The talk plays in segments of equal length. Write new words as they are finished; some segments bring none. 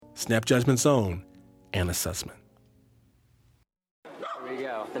Snap Judgment's own Anna Sussman. Here we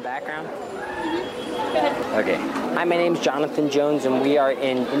go. The background? Okay. Hi, my name's Jonathan Jones, and we are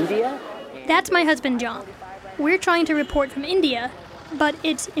in India. That's my husband, John. We're trying to report from India, but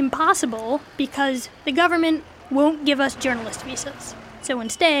it's impossible because the government won't give us journalist visas. So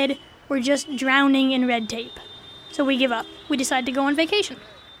instead, we're just drowning in red tape. So we give up. We decide to go on vacation.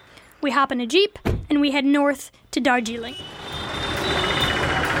 We hop in a Jeep, and we head north to Darjeeling.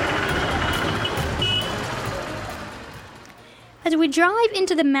 As we drive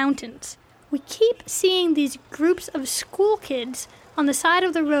into the mountains, we keep seeing these groups of school kids on the side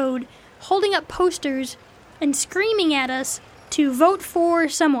of the road holding up posters and screaming at us to vote for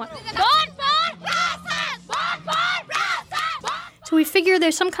someone. So we figure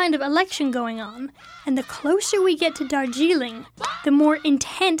there's some kind of election going on, and the closer we get to Darjeeling, the more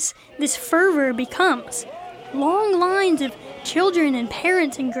intense this fervor becomes. Long lines of children and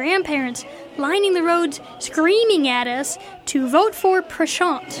parents and grandparents lining the roads, screaming at us to vote for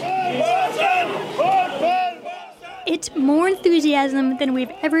Prashant. It's more enthusiasm than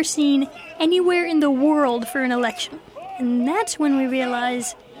we've ever seen anywhere in the world for an election. And that's when we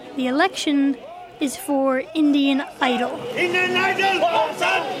realize the election is for Indian Idol. Indian Idol!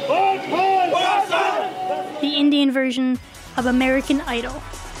 The Indian version of American Idol.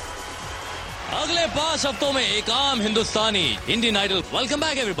 अगले 5 हफ्तों में एक आम हिंदुस्तानी Indian Idol. Welcome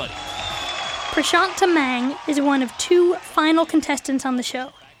back, everybody. Prashant Tamang is one of 2 final contestants on the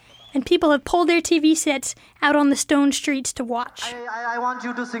show, and people have pulled their TV sets out on the stone streets to watch. I want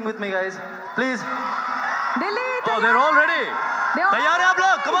you to sing with me, guys. Please. Oh, they're all ready. तैयार हैं आप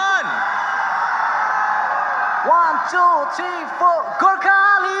लोग? Come on. 1, 2, 3, 4.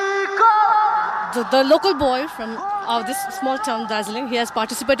 Gorkhali go. The local boy from this small town, Darjeeling, he has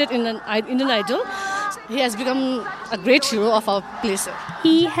participated in an Indian Idol. He has become a great hero of our place.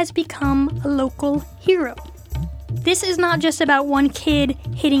 He has become a local hero. This is not just about one kid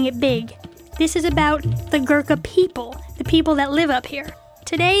hitting it big. This is about the Gurkha people, the people that live up here.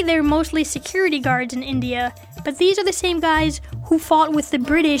 Today, they're mostly security guards in India, but these are the same guys who fought with the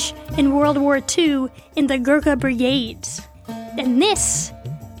British in World War II in the Gurkha brigades. And this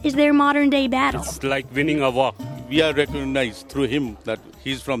is their modern-day battle. It's like winning a war. We are recognized through him that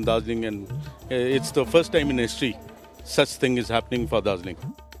he's from Darjeeling, and it's the first time in history such thing is happening for Darjeeling.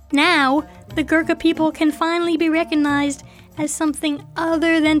 Now, the Gurkha people can finally be recognized as something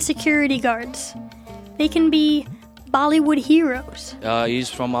other than security guards. They can be Bollywood heroes. He's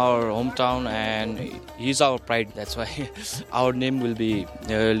from our hometown and he's our pride. That's why our name will be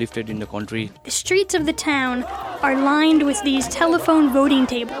lifted in the country. The streets of the town are lined with these telephone voting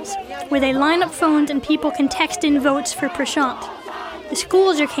tables where they line up phones and people can text in votes for Prashant. The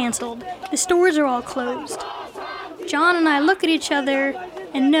schools are canceled. The stores are all closed. John and I look at each other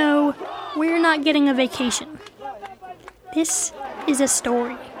and know we're not getting a vacation. This is a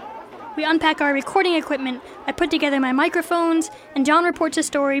story. We unpack our recording equipment, I put together my microphones, and John reports a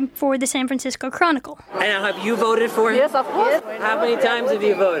story for the San Francisco Chronicle. And now, have you voted for him? Yes, of course. How many times have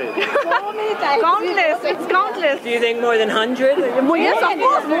you voted? So many times. Countless. It's countless. Do you think more than 100? Yes, of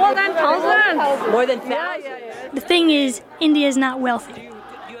course. More than 1,000. More than 1,000? Yeah. The thing is, India is not wealthy.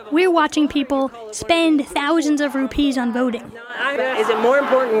 We're watching people spend thousands of rupees on voting. Is it more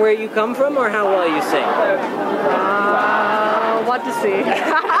important where you come from or how well you sing? What to say?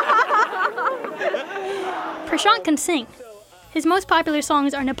 Prashant can sing. His most popular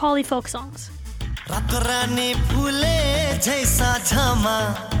songs are Nepali folk songs.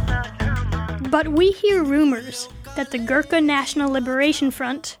 But we hear rumors that the Gurkha National Liberation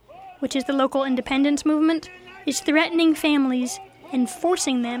Front, which is the local independence movement, is threatening families and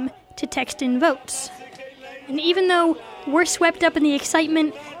forcing them to text in votes. And even though we're swept up in the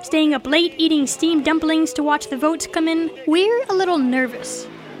excitement, staying up late eating steamed dumplings to watch the votes come in, we're a little nervous.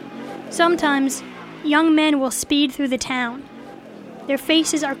 Sometimes, young men will speed through the town. Their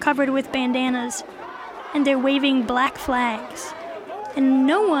faces are covered with bandanas, and they're waving black flags. And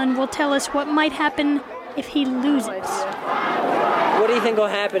no one will tell us what might happen if he loses. What do you think will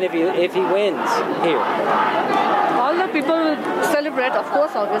happen if he wins here? All the people will celebrate, of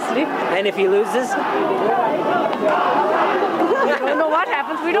course, obviously. And if he loses? We don't know what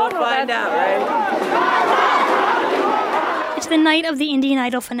happens. We don't know We'll find out, right? It's the night of the Indian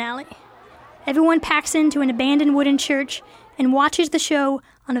Idol finale. Everyone packs into an abandoned wooden church and watches the show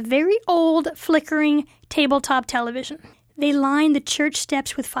on a very old, flickering tabletop television. They line the church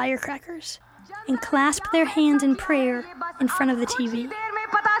steps with firecrackers and clasp their hands in prayer in front of the TV. May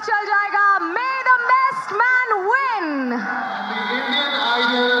the best man win! The Indian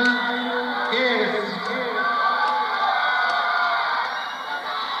Idol is...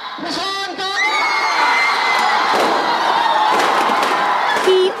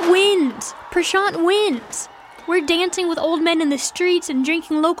 He wins! Prashant wins! We're dancing with old men in the streets and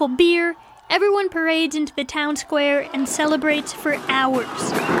drinking local beer. Everyone parades into the town square and celebrates for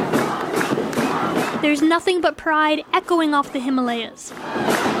hours. There's nothing but pride echoing off the Himalayas.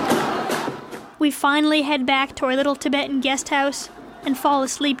 We finally head back to our little Tibetan guest house and fall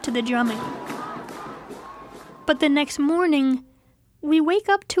asleep to the drumming. But the next morning, we wake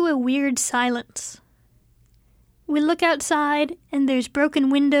up to a weird silence. We look outside, and there's broken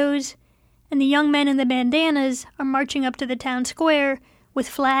windows, and the young men in the bandanas are marching up to the town square with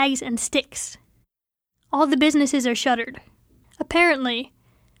flags and sticks. All the businesses are shuttered. Apparently,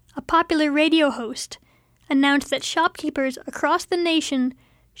 a popular radio host announced that shopkeepers across the nation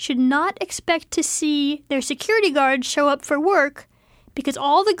should not expect to see their security guards show up for work because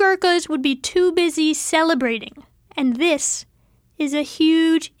all the Gurkhas would be too busy celebrating. And this is a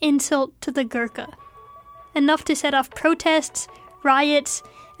huge insult to the Gurkha. Enough to set off protests, riots,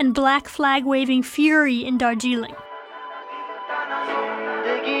 and black flag-waving fury in Darjeeling.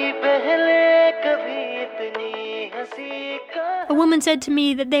 A woman said to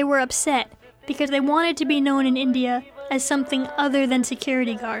me that they were upset because they wanted to be known in India as something other than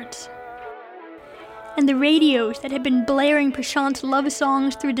security guards. And the radios that had been blaring Prashant's love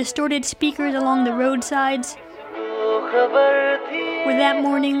songs through distorted speakers along the roadsides were that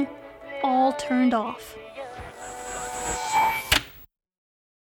morning all turned off.